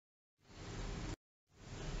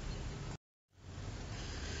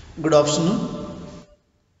Good afternoon.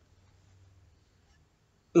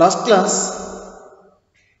 Last class,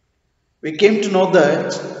 we came to know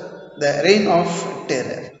that the reign of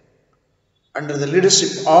terror under the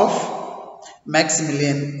leadership of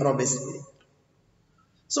Maximilien Robespierre.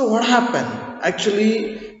 So, what happened?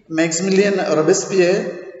 Actually, Maximilien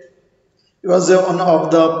Robespierre was one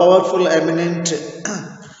of the powerful, eminent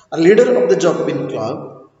leader of the Jacobin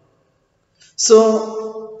Club.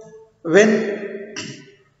 So, when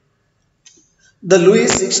the Louis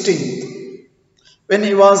XVI, when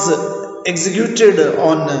he was executed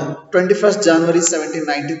on 21st January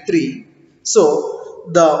 1793, so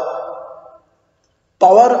the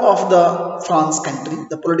power of the France country,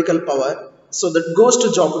 the political power, so that goes to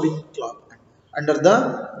Jacobin club under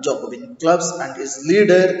the Jacobin clubs and his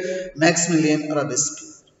leader Maximilien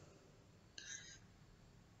Robespierre.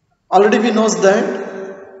 Already we knows that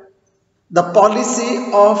the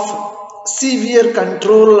policy of severe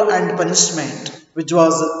control and punishment, which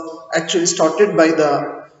was actually started by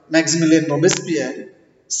the Maximilien Robespierre.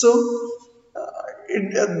 So,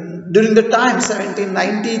 during the time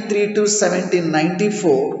 1793 to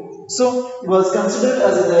 1794, so it was considered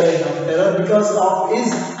as the reign of terror because of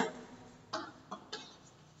his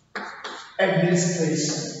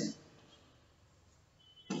administration.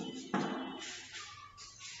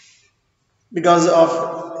 Because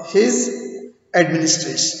of his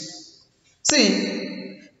administration.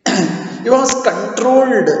 See, he was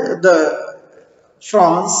controlled the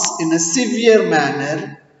France in a severe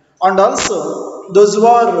manner, and also those who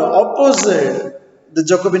are opposed the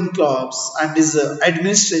Jacobin clubs and his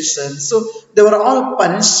administration, so they were all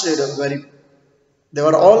punished very. They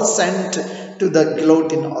were all sent to the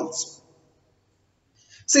guillotine also.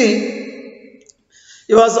 See,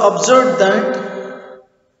 it was observed that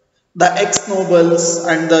the ex-nobles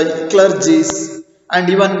and the clergies and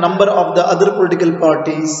even number of the other political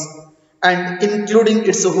parties and including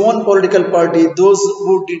its own political party, those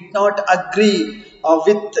who did not agree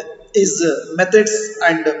with his methods,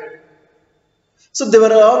 and so they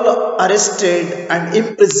were all arrested and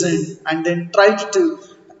imprisoned and then tried to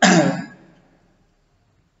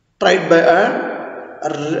tried by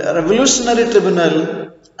a revolutionary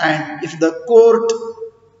tribunal, and if the court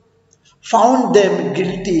found them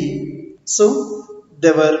guilty, so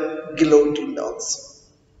they were guillotined also.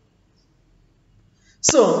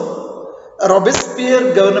 So,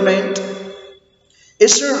 Robespierre government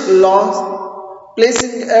issued laws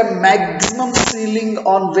placing a maximum ceiling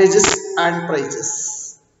on wages and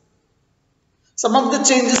prices. Some of the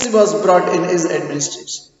changes was brought in his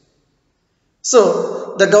administration.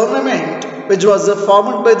 So, the government, which was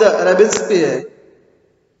formed by the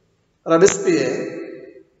Robespierre,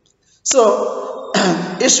 so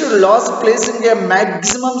issued laws placing a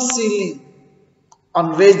maximum ceiling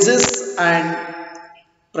on wages and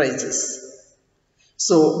prices.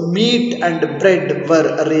 So meat and bread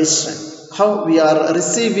were rationed. How we are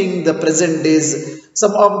receiving the present days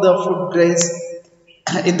some of the food grains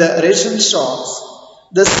in the ration shops.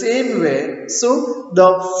 The same way, so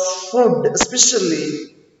the food,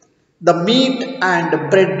 especially the meat and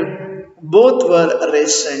bread, both were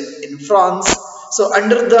rationed in France. So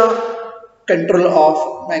under the control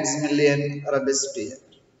of Maximilien Robespierre.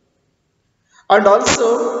 And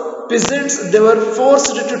also peasants, they were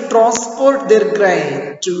forced to transport their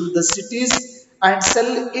grain to the cities and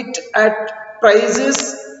sell it at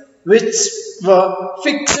prices which were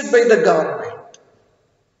fixed by the government.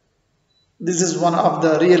 This is one of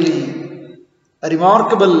the really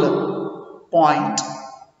remarkable point.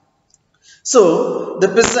 So the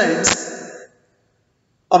peasants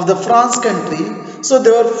of the France country, so they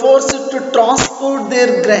were forced to transport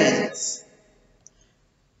their grains,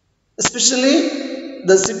 especially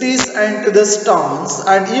the cities and to the towns,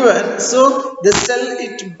 and even so they sell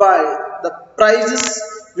it by the prices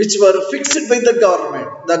which were fixed by the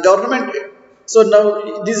government. The government, so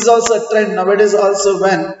now this is also a trend nowadays also,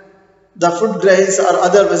 when the food grains or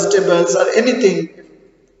other vegetables or anything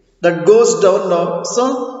that goes down now,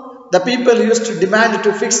 so the people used to demand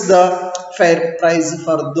to fix the fair price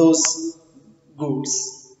for those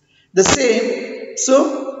goods. The same,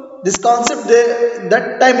 so this concept there,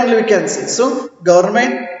 that time only we can see. So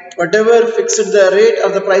government, whatever fixed the rate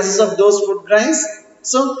or the prices of those food grains,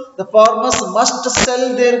 so the farmers must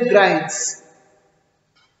sell their grains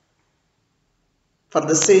for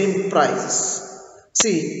the same price.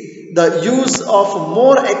 See, the use of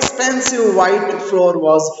more expensive white flour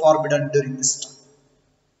was forbidden during this time.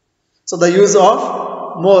 So the use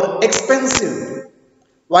of more expensive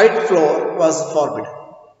white flour was forbidden.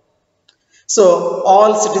 So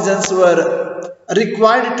all citizens were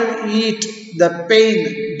required to eat the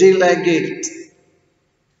pain delegate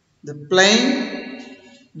The plain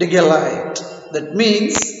d'égalité, that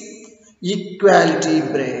means equality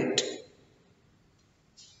bread.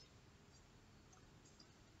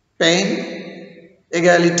 Pain,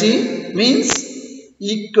 equality means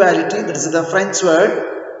equality, that is the French word.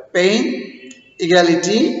 Pain,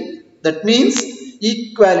 equality, that means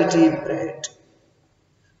equality bread.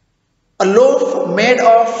 A loaf made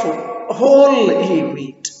of whole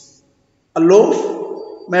wheat. A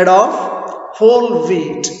loaf made of whole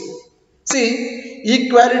wheat. See,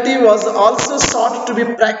 equality was also sought to be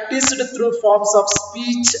practiced through forms of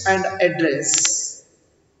speech and address.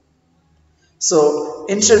 So,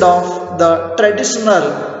 instead of the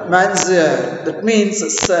traditional monsieur, that means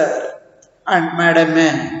sir, and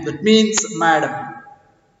madame, that means madam.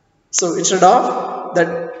 So, instead of the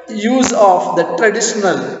use of the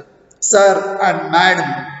traditional sir and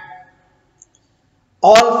madam,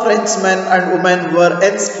 all Frenchmen and women were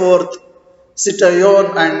henceforth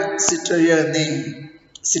citoyen and citoyenne,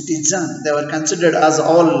 citizen. They were considered as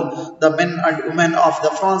all the men and women of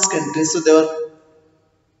the France country. So they were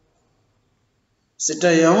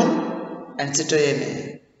citoyen and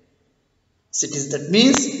citoyenne. Cities, that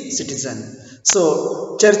means citizen.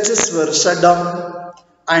 So churches were shut down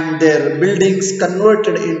and their buildings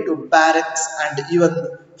converted into barracks and even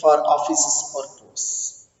for offices purpose.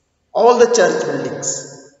 All the church buildings.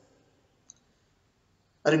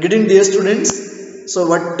 Are you getting, dear students? So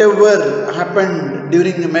whatever happened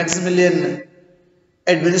during the Maximilian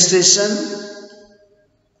administration,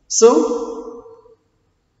 so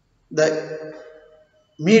the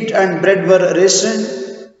meat and bread were rationed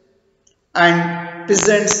and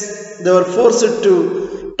peasants, they were forced to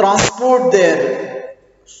transport their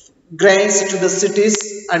grains to the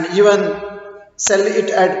cities and even sell it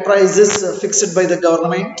at prices fixed by the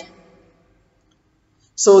government.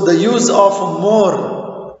 So the use of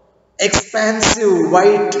more expensive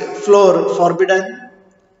white flour forbidden,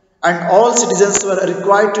 and all citizens were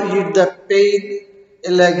required to eat the pain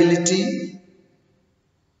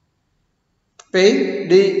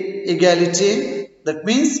d'égalité, that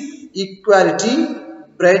means equality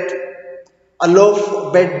bread, a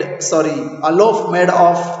loaf made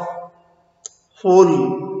of whole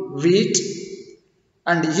wheat,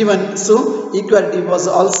 and even so equality was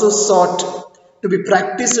also sought to be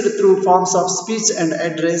practiced through forms of speech and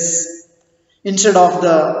address instead of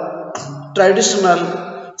the traditional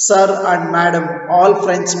sir and madam, all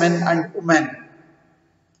Frenchmen and women.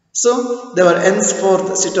 So they were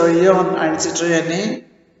henceforth citoyen and citoyenne,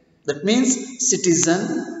 that means citizen.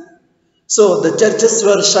 So the churches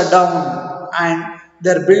were shut down and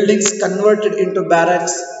their buildings converted into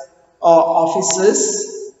barracks or offices.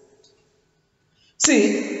 See,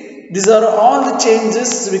 these are all the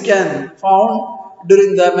changes we can found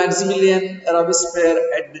during the Maximilian Robespierre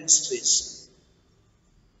administration.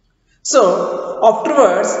 So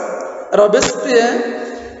afterwards, Robespierre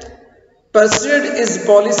pursued his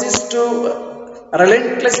policies to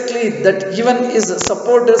relentlessly that even his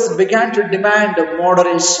supporters began to demand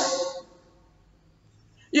moderation.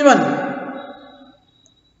 Even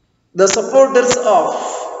the supporters of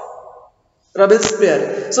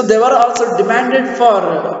Robespierre, so they were also demanded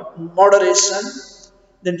for moderation.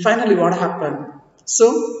 Then finally what happened? So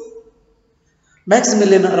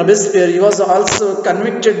Maximilian Robespierre, he was also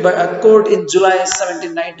convicted by a court in July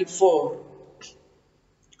 1794,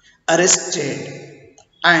 arrested,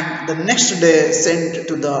 and the next day sent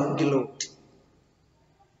to the guillotine.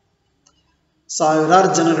 ಸಾವಿರಾರು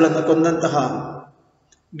ಜನಗಳನ್ನು ಕೊಂದಂತಹ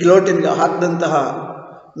ಗಿಲೋಟಿನ್ಗೆ ಹಾಕಿದಂತಹ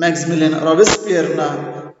ಮ್ಯಾಕ್ಸಿಮಿಲಿಯನ್ ರಾಬಿಸ್ಪಿಯರ್ನ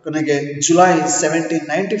ಕೊನೆಗೆ July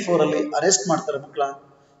 1794 ಅಲ್ಲಿ arrest ಮಾಡ್ತಾರೆ ಮಕ್ಕಳ.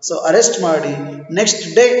 So arrest ಮಾಡಿ next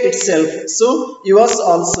day it self, so he was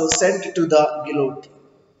also sent to the guillotine.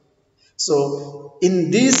 So in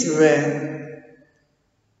this way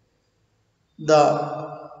the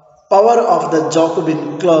power of the Jacobin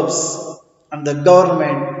clubs and the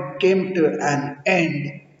government came to an end.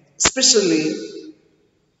 Especially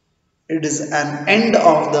it is an end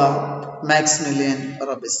of the Maximilian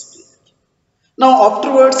Robespierre. Now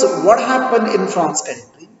afterwards what happened in France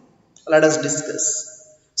country? Let us discuss.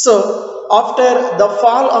 So after the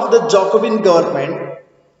fall of the Jacobin government,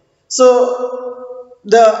 so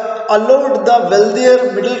they allowed the wealthier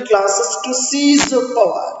middle classes to seize the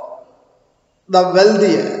power. The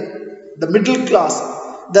wealthier, the middle class,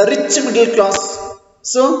 the rich middle class.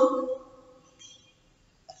 So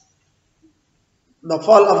the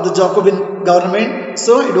fall of the Jacobin government,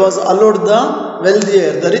 so it was allowed the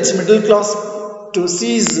wealthier, the rich middle class to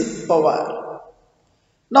seize power.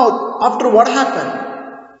 Now after what happened?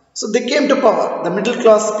 So they came to power, the middle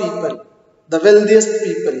class people, the wealthiest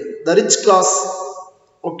people, the rich class,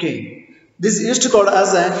 okay. This used to called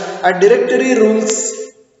as a directory rules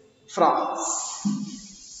France.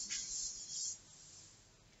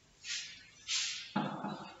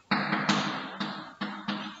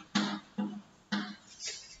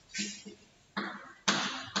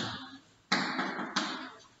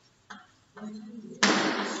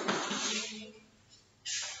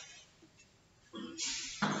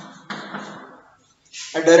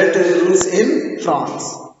 A directory rules in France.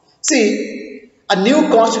 See, a new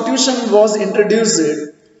constitution was introduced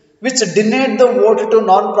which denied the vote to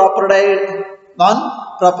non-propertied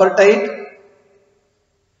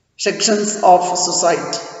sections of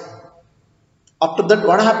society. After that,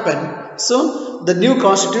 what happened? So, the new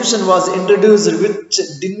constitution was introduced which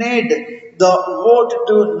denied the vote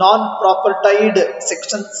to non-propertied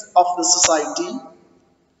sections of the society,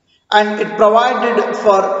 and it provided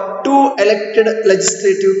for 2 elected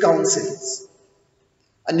legislative councils.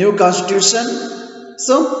 A new constitution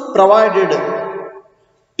so provided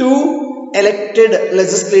 2 elected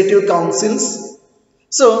legislative councils.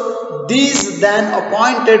 So these then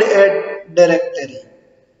appointed a directory.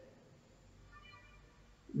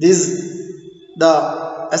 The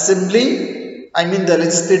assembly, the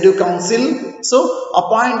legislative council, so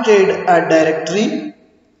appointed a directory,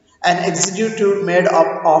 an executive made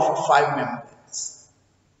up of 5 members.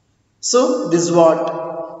 So this is what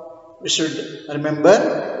we should remember.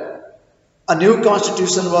 A new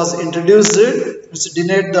constitution was introduced which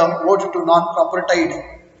denied the vote to non-propertied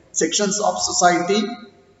sections of society.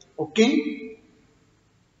 Okay.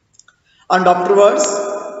 And afterwards,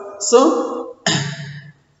 so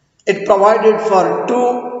it provided for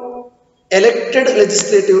 2 elected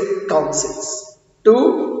legislative councils.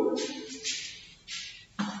 2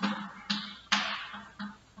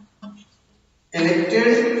 elected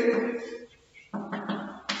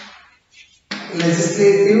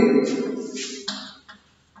legislative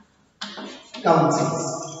councils,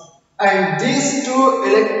 and these 2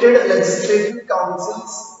 elected legislative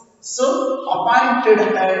councils so appointed a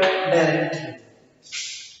directory,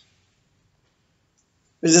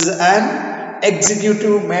 which is an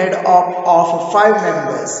executive made up of 5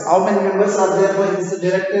 members. How many members are there for this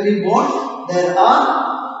directory board? There are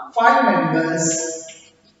 5 members.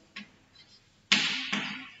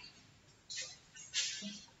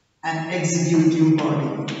 An executive body.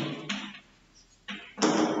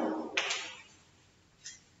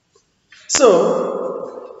 So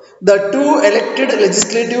the 2 elected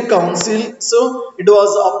legislative council, so it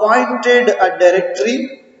was appointed a directory.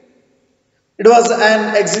 It was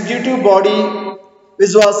an executive body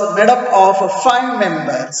which was made up of 5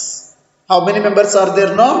 members. How many members are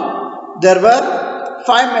there now? There were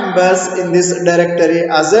 5 members in this directory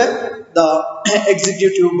as the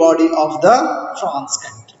executive body of the France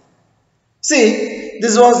country. See,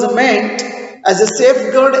 this was meant as a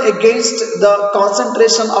safeguard against the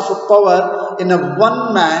concentration of power in a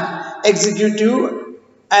one-man executive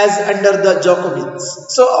as under the Jacobins.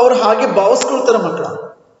 So, our hage bhavaskoltara makla.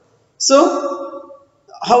 So,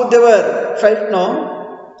 how they were felt now?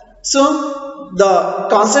 So, the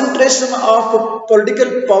concentration of political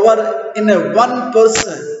power in a one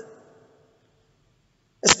person,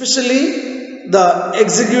 especially the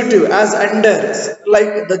executive as under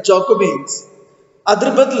like the Jacobins.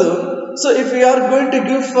 Adar badlu, so if we are going to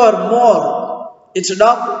give for more instead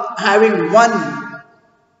of having one,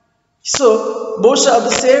 so ಬಹುಶಃ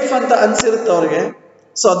ಅದು safe ಅಂತ ಅನ್ಸಿರುತ್ತೆ ಅವ್ರಿಗೆ.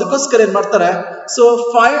 So ಅದಕ್ಕೋಸ್ಕರ ಏನ್ ಮಾಡ್ತಾರೆ, so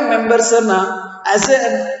 5 members ಅನ್ನ as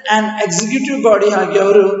an executive body ಆಗಿ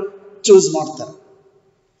ಅವರು ಚೂಸ್ ಮಾಡ್ತಾರೆ.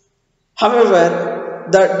 However,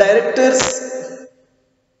 the directors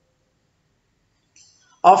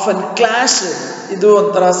often clash. ಇದು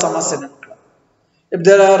ಒಂಥರ ಸಮಸ್ಯೆ. If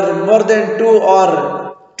there are more than 2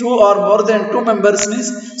 or more than 2 members means,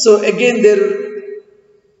 so again there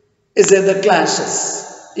is the clashes.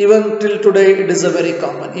 Even till today it is a very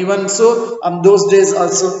common. Even so on those days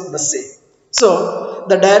also the same. So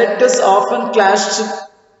the directors often clashed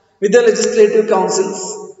with the legislative councils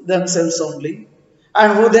themselves only, and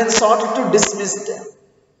who then sought to dismiss them.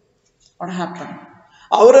 What happened?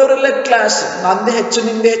 ಅವರವರೆಲ್ಲ clash, ನಂದೇ ಹೆಚ್ಚು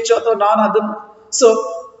ನಿಂದೆ ಹೆಚ್ಚು ಅಥವಾ ನಾನು ಅದನ್ನು. So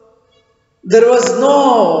there was no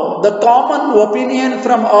the common opinion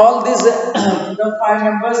from all these the 5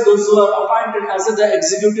 members, those who are appointed as the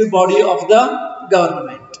executive body of the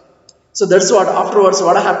government. So that's what afterwards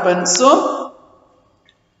what happened. So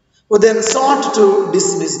who then sought to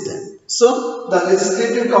dismiss them. So the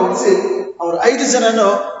legislative council ಅವರು 5 ಜನನು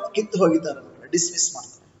ಕಿತ್ತು ಹೋಗಿದ್ದಾರೆ, dismiss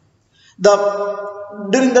ಮಾಡ್ತಾರೆ.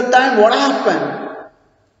 During the time what happened,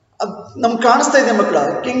 ನಮ್ಗೆ ಕಾಣಿಸ್ತಾ ಇದೆ ಮಕ್ಕಳ,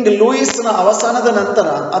 king ಲೂಯಿಸ್ನ ಅವಸಾನದ ನಂತರ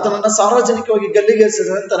ಅದನ್ನ ಸಾರ್ವಜನಿಕವಾಗಿ ಗಲ್ಲಿಗೇರಿಸಿದ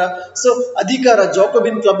ನಂತರ ಸೊ ಅಧಿಕಾರ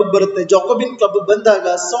ಜಾಕೋಬಿನ್ ಕ್ಲಬ್ ಬರುತ್ತೆ. ಜಾಕೋಬಿನ್ ಕ್ಲಬ್ ಬಂದಾಗ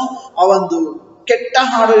ಸೊ ಆ ಒಂದು ಕೆಟ್ಟ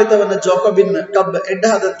ಆಡಳಿತವನ್ನ ಜಾಕೋಬಿನ್ ಕ್ಲಬ್ ಹೆಡ್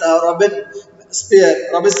ಆದಂತಹ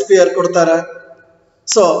ರಾಬಿಸ್ಪಿಯರ್ ಕೊಡ್ತಾರೆ.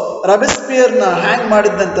 ಸೊ ರಾಬಿಸ್ಪಿಯರ್ ನ ಹ್ಯಾಂಗ್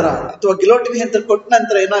ಮಾಡಿದ ನಂತರ ಅಥವಾ ಗಿಲೋಟಿನ್ ಅಂತ ಕೊಟ್ಟ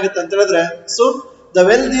ನಂತರ ಏನಾಗುತ್ತೆ ಅಂತ ಹೇಳಿದ್ರೆ, so the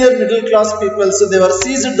ವೆಲ್ದಿಯರ್ middle class peoples they were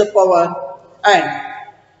ceased the power and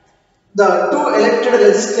the two elected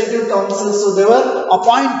legislative councils, so they were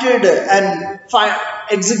appointed and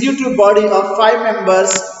executive body of 5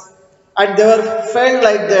 members and they were felt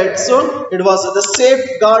like that. So it was the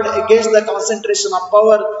safeguard against the concentration of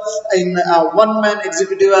power in one man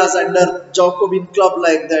executive as under Jacobin club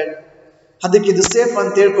like that. ಅದಕ್ಕೆ ಇದು safe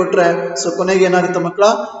ಅಂತ ಹೇಳ್ಕೊಟ್ರೆ so ಕೊನೆಗೆ ಏನಾಗುತ್ತೆ ಮಕ್ಕಳ,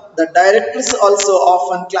 the directors also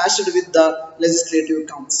often ಕ್ಲಾಶ್ಡ್ with the legislative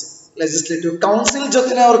council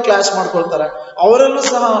ಜೊತೆನೆ ಅವರು clash ಮಾಡ್ಕೊಳ್ತಾರೆ. ಅವರಲ್ಲೂ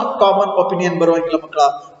ಸಹ ಕಾಮನ್ ಒಪಿನಿಯನ್ ಬರುವಂಗಿಲ್ಲ ಮಕ್ಕಳ.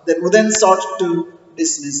 then sought to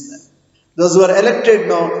dismiss them. Those who were elected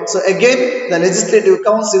now, so again the legislative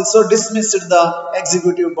council so dismissed the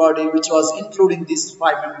executive body which was including these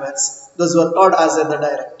 5 members. Those were called as the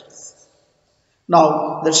directors. Now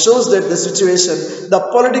that shows that the situation, the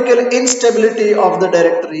political instability of the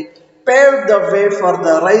directory paved the way for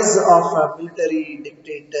the rise of a military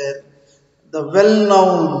dictator, the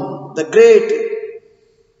well-known, the great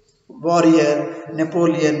warrior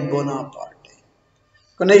Napoleon Bonaparte.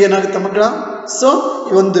 ಕೊನೆಗೆ ಏನಾಗುತ್ತೆ ಮಕ್ಕಳ, so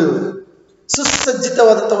ಈ ಒಂದು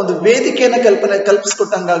ಸುಸಜ್ಜಿತವಾದಂತಹ ಒಂದು ವೇದಿಕೆಯನ್ನು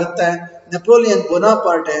ಕಲ್ಪಿಸಿಕೊಟ್ಟಂಗಾಗುತ್ತೆ Napoleon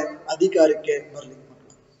Bonaparte ಅಧಿಕಾರಕ್ಕೆ ಬರಲಿಕ್ಕೆ.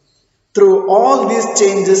 Through all these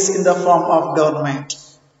changes in the form of government,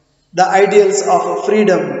 the ideals of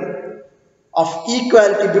freedom, of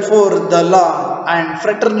equality before the law and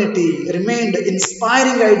fraternity remained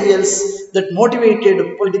inspiring ideals that motivated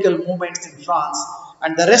political movements in France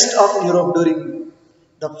and the rest of Europe during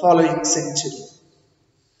the following century.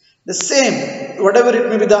 The same, whatever it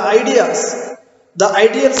may be, the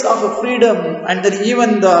ideals of freedom and then even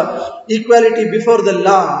the equality before the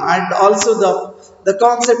law and also the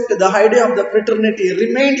concept, the idea of the fraternity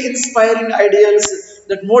remained inspiring ideals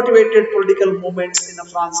that motivated political movements in the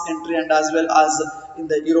France country and as well as in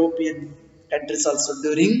the European countries also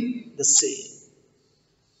during the same.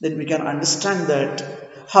 Then we can understand that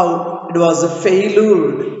how it was a failure.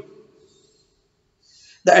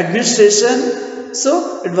 The administration, so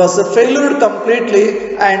it was a failure completely,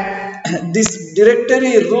 and this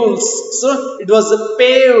directory rules, so it was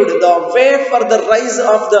paved the way for the rise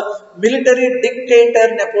of the military dictator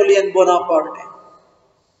Napoleon Bonaparte.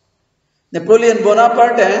 Napoleon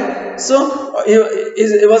Bonaparte, so he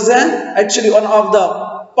was actually one of the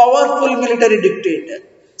powerful military dictator.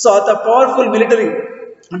 So the powerful military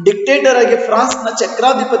dictator ಆಗಿ France ನ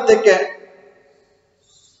ಚಕ್ರಾಧಿಪತ್ಯಕ್ಕೆ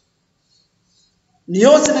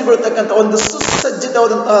ನಿಯೋಜನೆಗೊಳ್ತಕ್ಕಂಥ ಒಂದು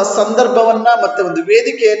ಸುಸಜ್ಜಿತವಾದಂತಹ ಸಂದರ್ಭವನ್ನ ಮತ್ತೆ ಒಂದು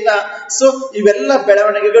ವೇದಿಕೆಯನ್ನ so ಇವೆಲ್ಲ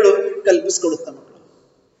ಬೆಳವಣಿಗೆಗಳು ಕಲ್ಪಿಸಿಕೊಡುತ್ತವೆ.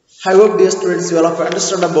 I hope dear students you all have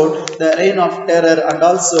understood about the reign of terror and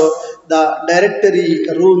also the directory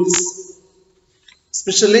rules,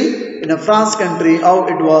 especially in a France country how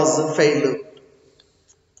it was failure.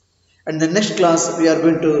 And the next class we are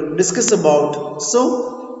going to discuss about so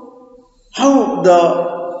how the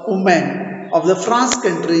women of the France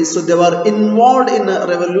country, so they were involved in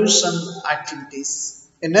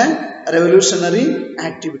revolutionary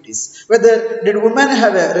activities. Whether did women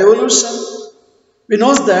have a revolution? We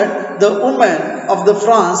know that the women of the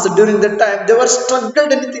France during that time they were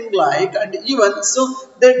struggled anything like, and even so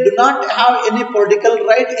they do not have any political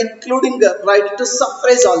right, including the right to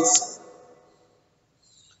suffrage also.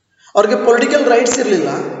 ಅವ್ರಿಗೆ political rights ಇರಲಿಲ್ಲ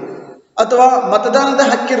ಅಥವಾ ಮತದಾನದ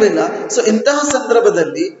ಹಕ್ಕಿರಲಿಲ್ಲ. So ಇಂತಹ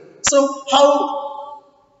ಸಂದರ್ಭದಲ್ಲಿ so how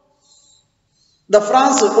the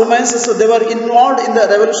France women, so they were involved in the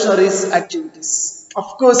revolutionary activities. Of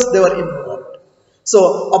course they were involved. So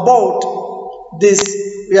about this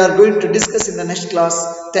we are going to discuss in the next class.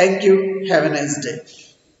 Thank you. Have a nice day.